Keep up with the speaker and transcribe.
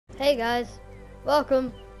Hey guys,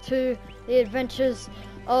 welcome to the adventures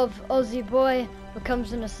of Aussie boy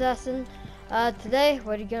becomes an assassin. Today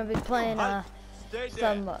we're going to be playing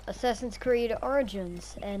some Assassin's Creed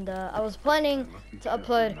Origins, and I was planning to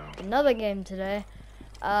upload another game today,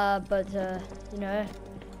 but you know,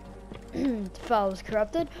 the file was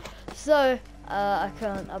corrupted, so I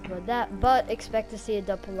can't upload that, but expect to see a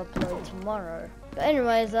double upload tomorrow. But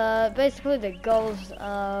anyways, basically the goals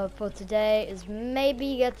for today is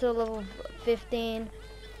maybe get to level 15.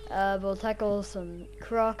 We'll tackle some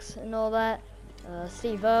crocs and all that,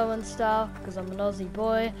 Steve Irwin style, because I'm an Aussie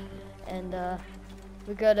boy, and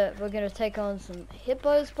we're gonna take on some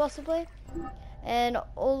hippos possibly, and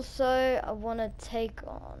also I want to take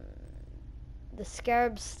on the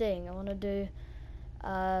Scarab Sting. I want to do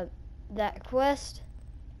that quest,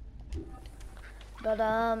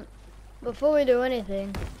 but before we do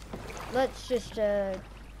anything, let's just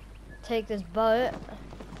take this boat,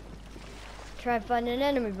 try and find an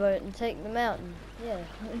enemy boat and take the mountain. Yeah.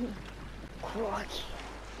 Crikey.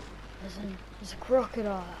 There's a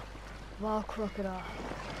crocodile. Wild crocodile.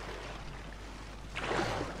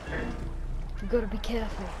 You gotta be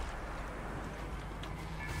careful.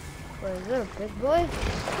 Wait, is that a big boy?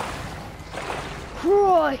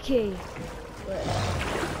 Crikey! Wait.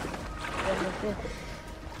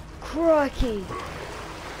 Crikey!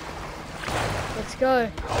 Let's go.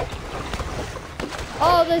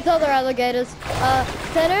 Oh, there's other alligators.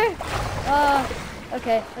 Center?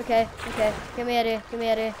 Okay. Get me out of here. Get me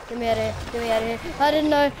out of here. Get me out of here. Get me out of here. I didn't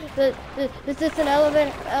know that. Is this an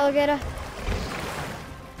alligator?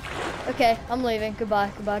 Okay, I'm leaving.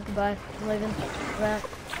 Goodbye. I'm leaving.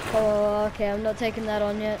 Oh, okay, I'm not taking that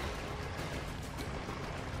on yet.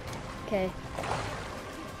 Okay.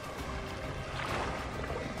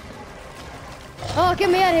 Oh, get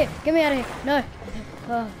me out of here! Get me out of here! No!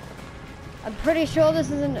 I'm pretty sure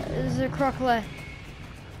this is a crocodile.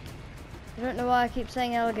 I don't know why I keep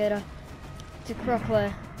saying alligator. It's a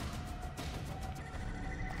crocodile.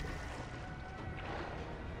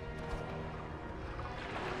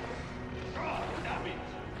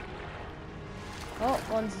 Oh,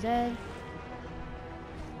 one's dead.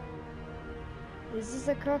 Is this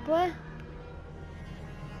a crocodile?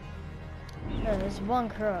 No, there's one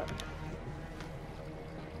croc.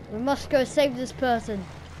 We must go save this person.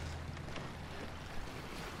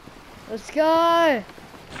 Let's go!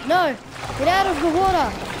 No! Get out of the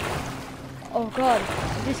water! Oh god,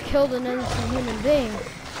 I just killed an innocent human being. You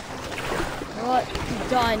know what? You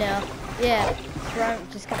die now. Yeah, that's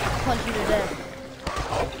right. Just gonna punch you to death.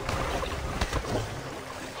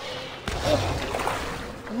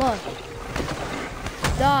 Come on.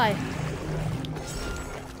 Die.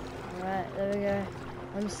 Alright, there we go.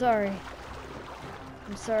 I'm sorry.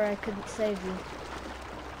 I'm sorry I couldn't save you.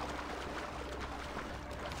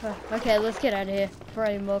 Okay, let's get out of here before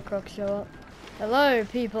any more crocs show up. Hello,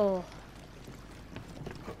 people.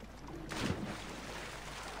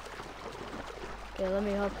 Okay, let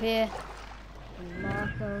me hop here and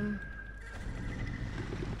mark them.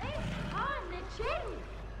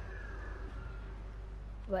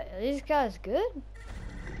 Wait, are these guys good?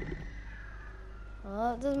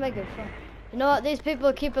 Oh, it doesn't make it fun. You know what? These people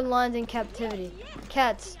are keeping lions in captivity.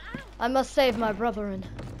 Cats, I must save my brethren.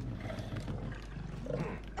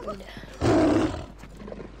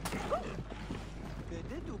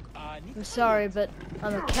 I'm sorry, but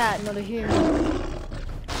I'm a cat, not a human.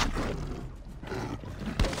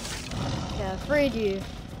 Okay, I freed you.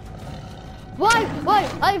 Why?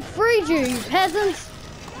 I freed you, you peasants!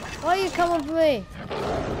 Why are you coming for me? You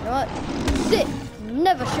know what? Sit!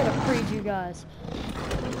 Never should have freed you guys.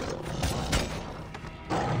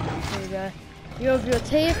 There you go. You have your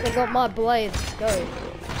teeth, I got my blades. Let's go.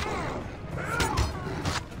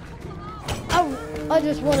 I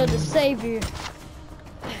just wanted to save you.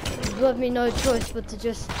 You left me no choice but to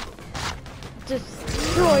just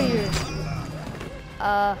destroy you.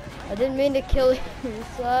 I didn't mean to kill you,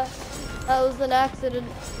 sir. That was an accident.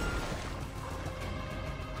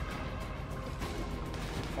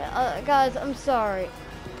 Guys, I'm sorry.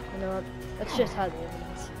 You know what? Let's just hide the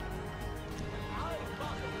evidence.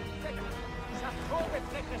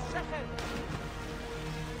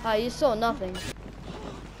 Ah, you saw nothing.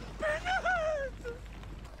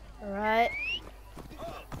 Alright.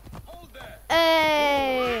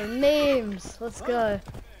 Hey, Memes, let's go.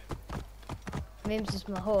 Memes is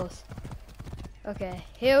my horse. Okay,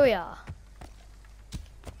 here we are.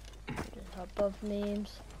 Just hop off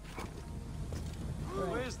Memes.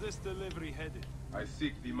 Where's this delivery headed? I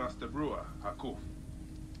seek the master brewer, Hakuf.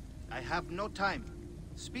 I have no time.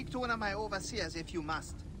 Speak to one of my overseers if you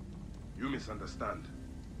must. You misunderstand.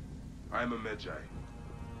 I am a Magi,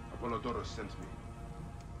 a Apollodorus sent me.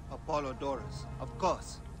 Apollodorus, of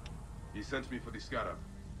course. He sent me for the scarab,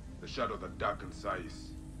 the shadow that darkens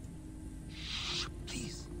Sais.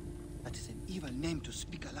 Please. That is an evil name to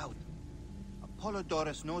speak aloud.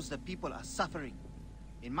 Apollodorus knows the people are suffering.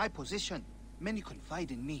 In my position, many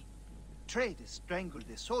confide in me. Trade is strangled,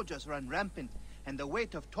 the soldiers run rampant, and the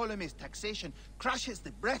weight of Ptolemy's taxation crushes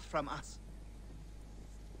the breath from us.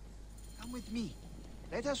 Come with me.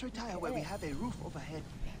 Let us retire where we have a roof overhead.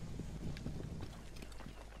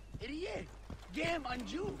 Idiot! Game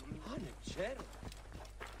Anju! Hanachero!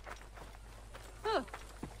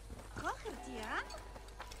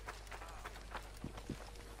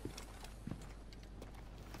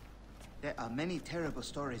 There are many terrible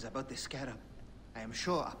stories about the scarab. I am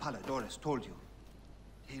sure Apollodorus told you.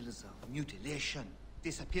 Tales of mutilation,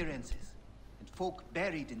 disappearances, and folk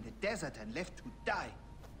buried in the desert and left to die.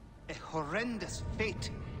 A horrendous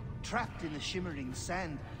fate, trapped in the shimmering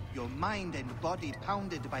sand, your mind and body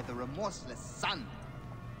pounded by the remorseless sun,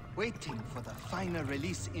 waiting for the final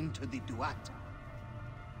release into the Duat.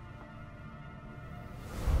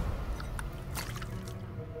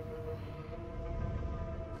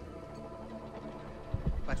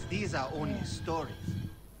 But these are only stories.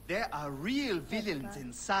 There are real villains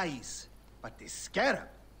in Sais. But the Scarab,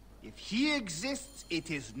 if he exists, it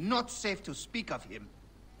is not safe to speak of him.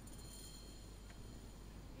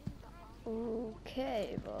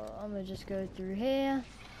 Okay, well, I'm gonna just go through here.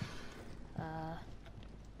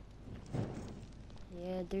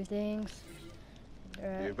 Yeah, do things.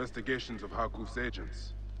 The investigations of Harkuf's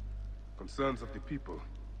agents. Concerns of the people.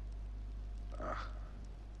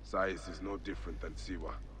 Sais is no different than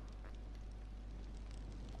Siwa.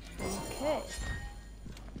 Okay.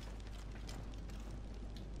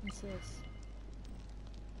 What's this?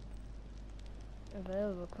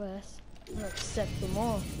 Available quests. I'll accept them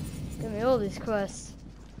all. Give me all these quests.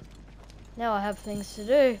 Now I have things to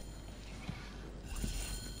do.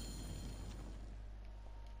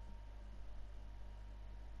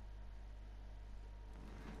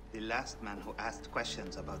 The last man who asked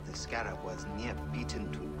questions about the Scarab was near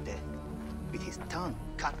beaten to death, with his tongue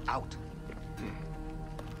cut out.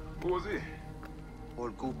 Who was he?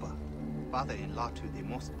 Old Gupa, father-in-law to the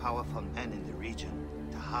most powerful man in the region,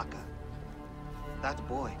 Tahaka. That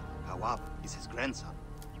boy, Hawab, is his grandson.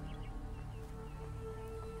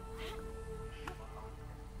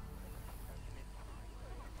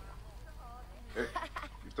 Hey,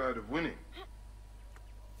 you tired of winning?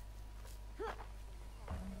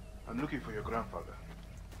 I'm looking for your grandfather.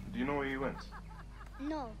 Do you know where he went?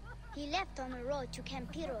 No, he left on the road to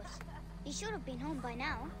Campiros. He should have been home by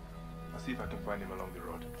now. I'll see if I can find him along the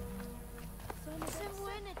road.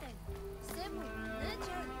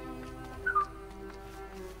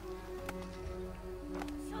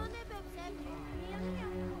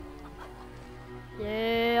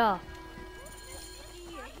 Yeah.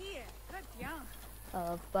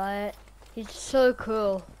 But he's so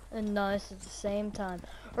cool and nice at the same time.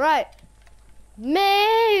 Right.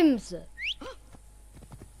 Memes!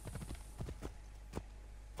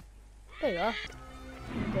 There you are.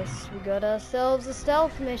 Guess we got ourselves a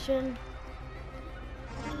stealth mission.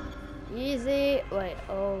 Easy. Wait,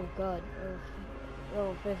 oh god.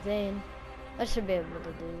 Level 15. I should be able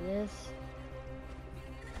to do this.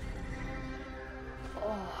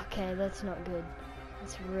 Oh, okay, that's not good.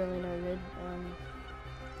 That's really no good.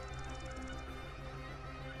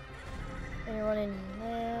 Anyone in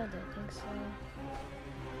there? Don't think so.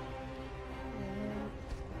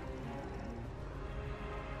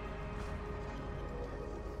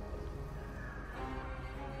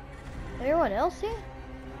 Anyone else here?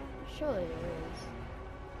 Surely there is.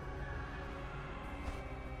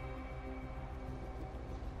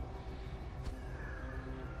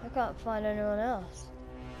 I can't find anyone else.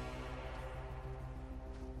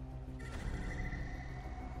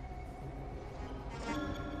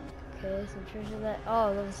 Okay, some treasure that. Oh,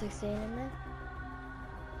 level 16 in there.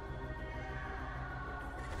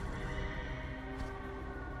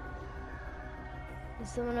 Is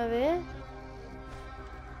someone over here?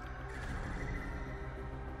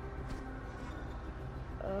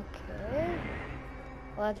 Okay.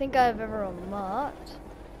 Well, I think I have everyone marked.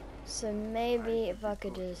 So maybe if I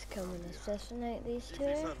could just come and assassinate these two.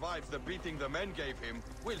 If he survives the beating the men gave him,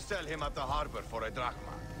 we'll sell him at the harbor for a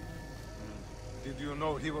drachma. Did you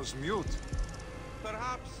know he was mute?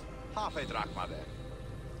 Perhaps half a drachma then.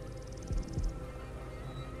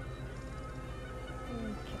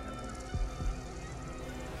 Okay.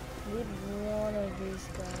 Need one of these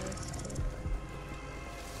guys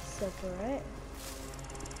to separate.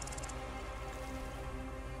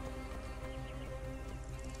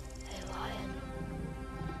 Hey, lion.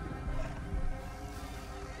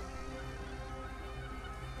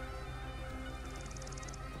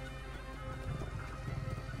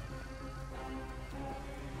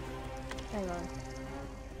 hang on.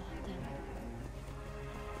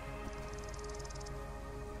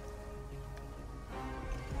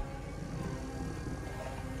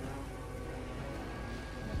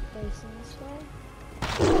 Facing this way.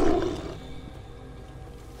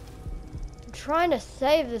 I'm trying to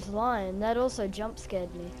save this lion. That also jump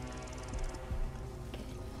scared me. Okay,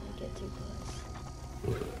 I get too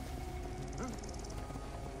close.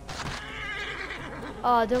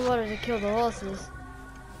 Oh, I didn't want to kill the horses.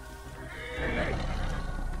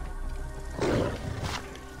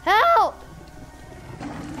 Help!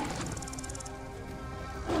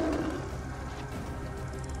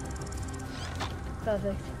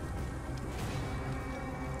 Perfect.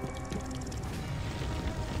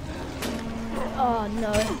 Oh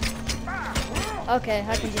no. Okay,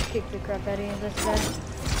 I can just kick the crap out of you this guy.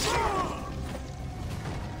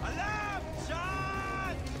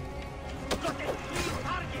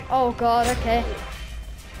 Oh god, okay.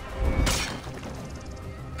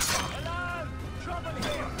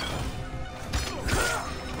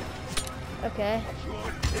 Okay.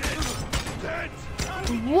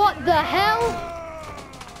 What the hell?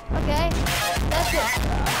 Okay, that's it.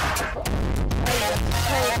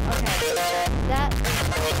 Okay, that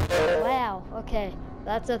is, wow, okay,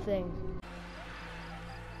 that's a thing.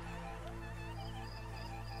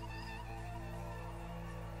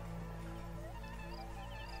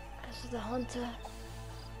 As the hunter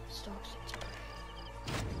stalks its prey.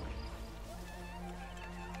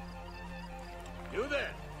 You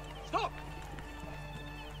there! Stop!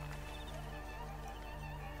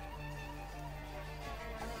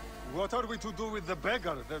 What are we to do with the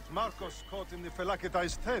beggar that Marcos caught in the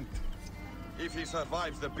Felakitai's tent? If he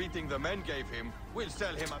survives the beating the men gave him, we'll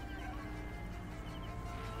sell him up.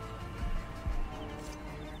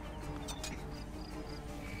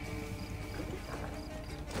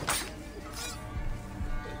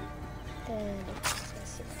 And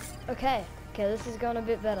okay, this is going a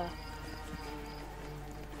bit better.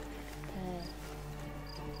 Okay.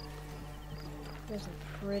 There's a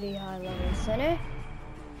pretty high level center.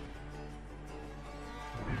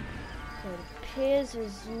 So it appears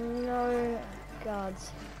there's no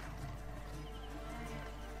guards.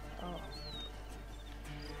 Oh.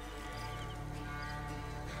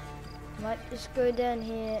 Might just go down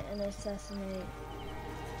here and assassinate.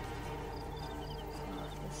 Oh,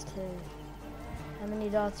 there's two. How many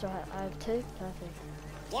darts do I have? I have two? Perfect.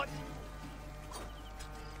 What?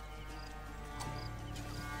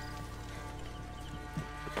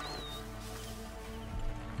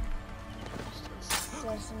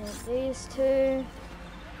 Assassinate these two.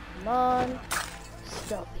 Come on.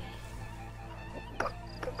 Stop it.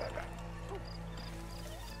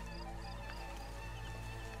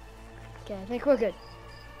 Okay, I think we're good.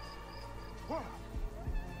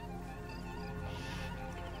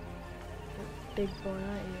 Big boy,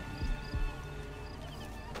 aren't you?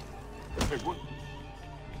 Hey, what?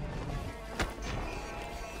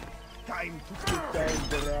 Time to put down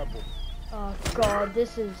the rabble. Oh god,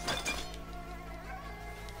 this is...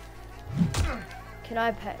 Can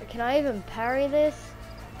I even parry this?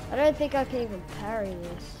 I don't think I can even parry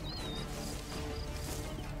this.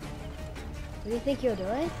 What do you think you're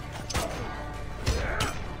doing?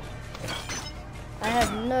 I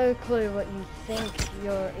have no clue what you think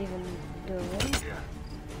you're even doing.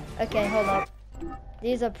 Okay, hold up.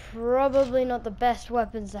 These are probably not the best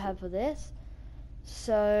weapons to have for this.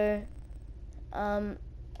 So,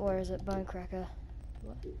 where is it? Bone cracker.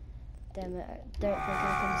 What? Damn it, I don't think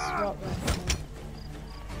I can swap that.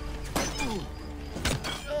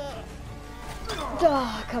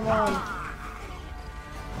 Oh, come on.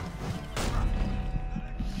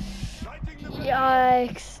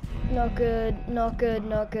 Yikes. Not good, not good,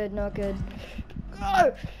 not good, not good.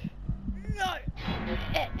 No! No!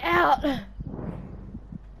 Out!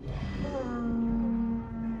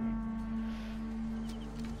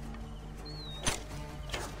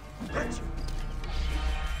 Okay,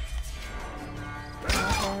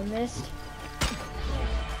 I missed.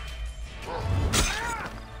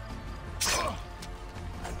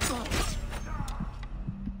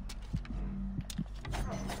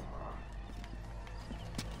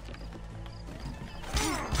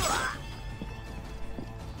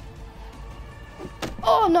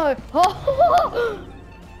 Oh no! Oh.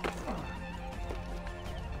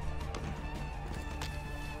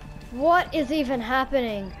 What is even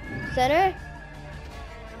happening? Center?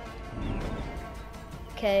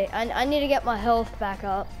 Okay, I need to get my health back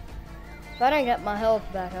up. If I don't get my health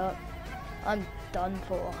back up, I'm done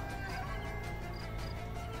for.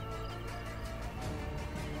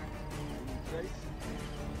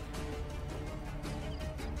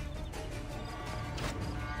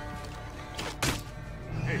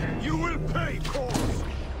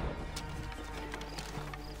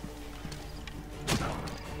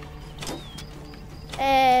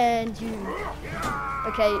 find you.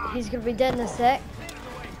 Okay, he's gonna be dead in a sec.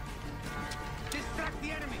 Distract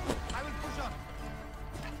the enemy. I will push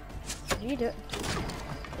on. You do it.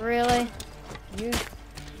 Really? You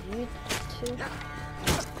too?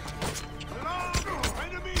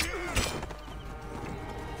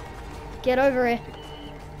 Get over here.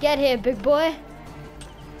 Get here, big boy.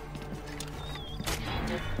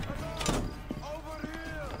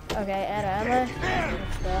 Okay, out of ammo.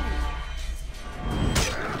 That's fair.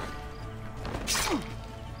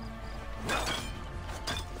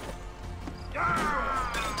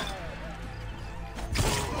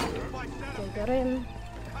 Okay, got him.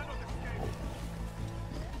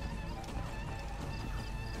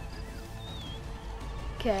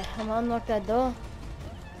 Okay, I'm gonna unlock that door.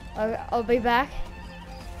 I'll be back.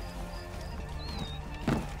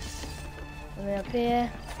 Let me up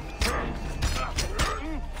here.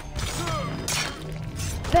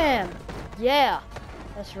 Bam! Yeah,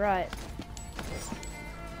 that's right.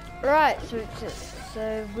 Right,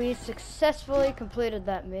 so we successfully completed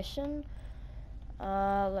that mission.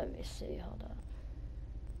 Let me see, hold on.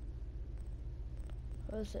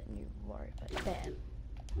 What was that new worry about? Bam.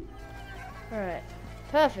 Alright,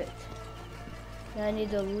 perfect. Now I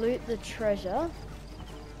need to loot the treasure.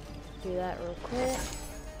 Do that real quick.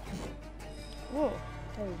 Whoa,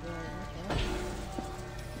 there we go, okay.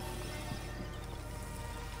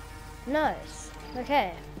 Nice,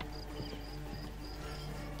 okay.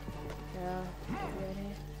 Now, ready?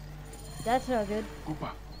 That's not good.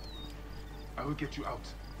 Cooper, I will get you out.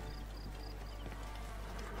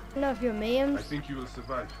 I don't know if you're memes. I think you will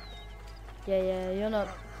survive. Yeah, you're not.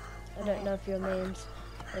 I don't know if you're memes.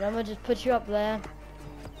 But I'm gonna just put you up there.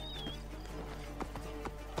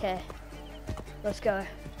 Okay. Let's go.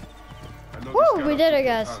 Woo! We did it,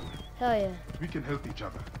 guys. Hell yeah. We can help each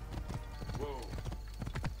other.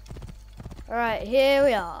 Alright, here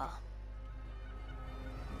we are.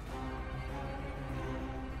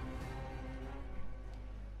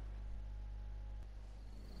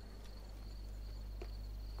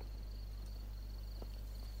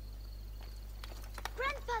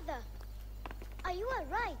 Grandfather, are you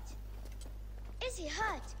alright? Is he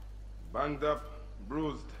hurt? Banged up,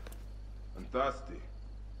 bruised, and thirsty.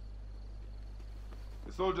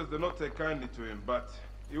 The soldiers did not take kindly to him, but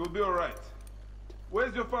he will be all right.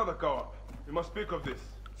 Where's your father, Kawab? We must speak of this.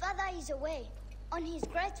 Father is away, on his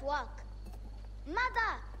great work.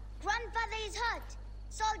 Mother, grandfather is hurt.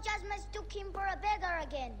 Soldiers mistook him for a beggar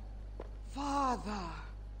again. Father,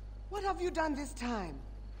 what have you done this time?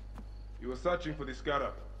 He was searching for the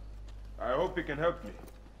scarab. I hope he can help me.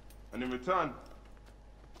 And in return,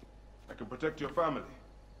 I can protect your family.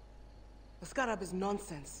 The scarab is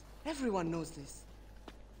nonsense. Everyone knows this.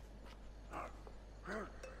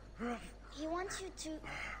 He wants you to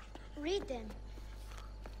read them.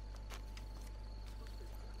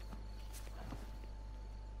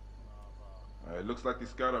 It looks like the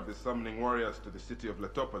scarab is summoning warriors to the city of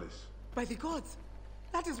Letopolis. By the gods!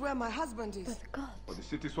 That is where my husband is. By the gods. Or the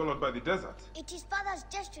city swallowed by the desert. It is Father's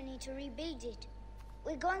destiny to rebuild it.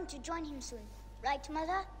 We're going to join him soon. Right,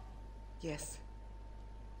 Mother? Yes.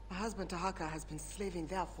 My husband Tahaka has been slaving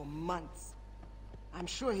there for months. I'm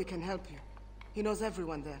sure he can help you. He knows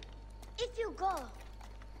everyone there. If you go,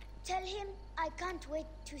 tell him I can't wait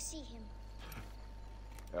to see him.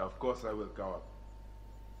 Yeah, of course I will, Kawab.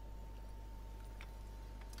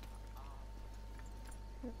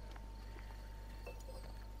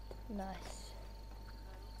 Nice.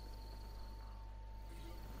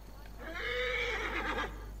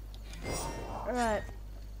 Alright.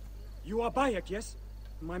 You are Bayek, yes?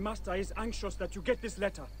 My master is anxious that you get this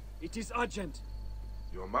letter. It is urgent.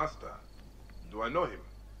 Your master? Do I know him?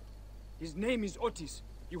 His name is Otis.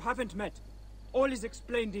 You haven't met. All is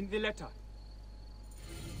explained in the letter.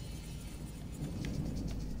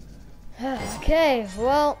 Okay,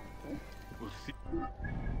 well. We'll see.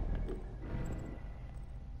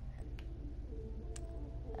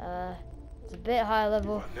 It's a bit high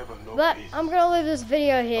level. I'll never know But peace. I'm gonna leave this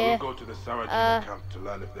video I here. will go to the Sarajina camp to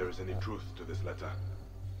learn if there is any truth to this letter.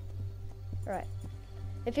 Right.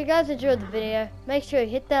 If you guys enjoyed the video, make sure you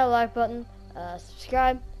hit that like button,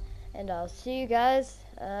 subscribe, and I'll see you guys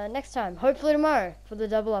next time. Hopefully tomorrow for the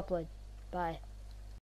double upload. Bye.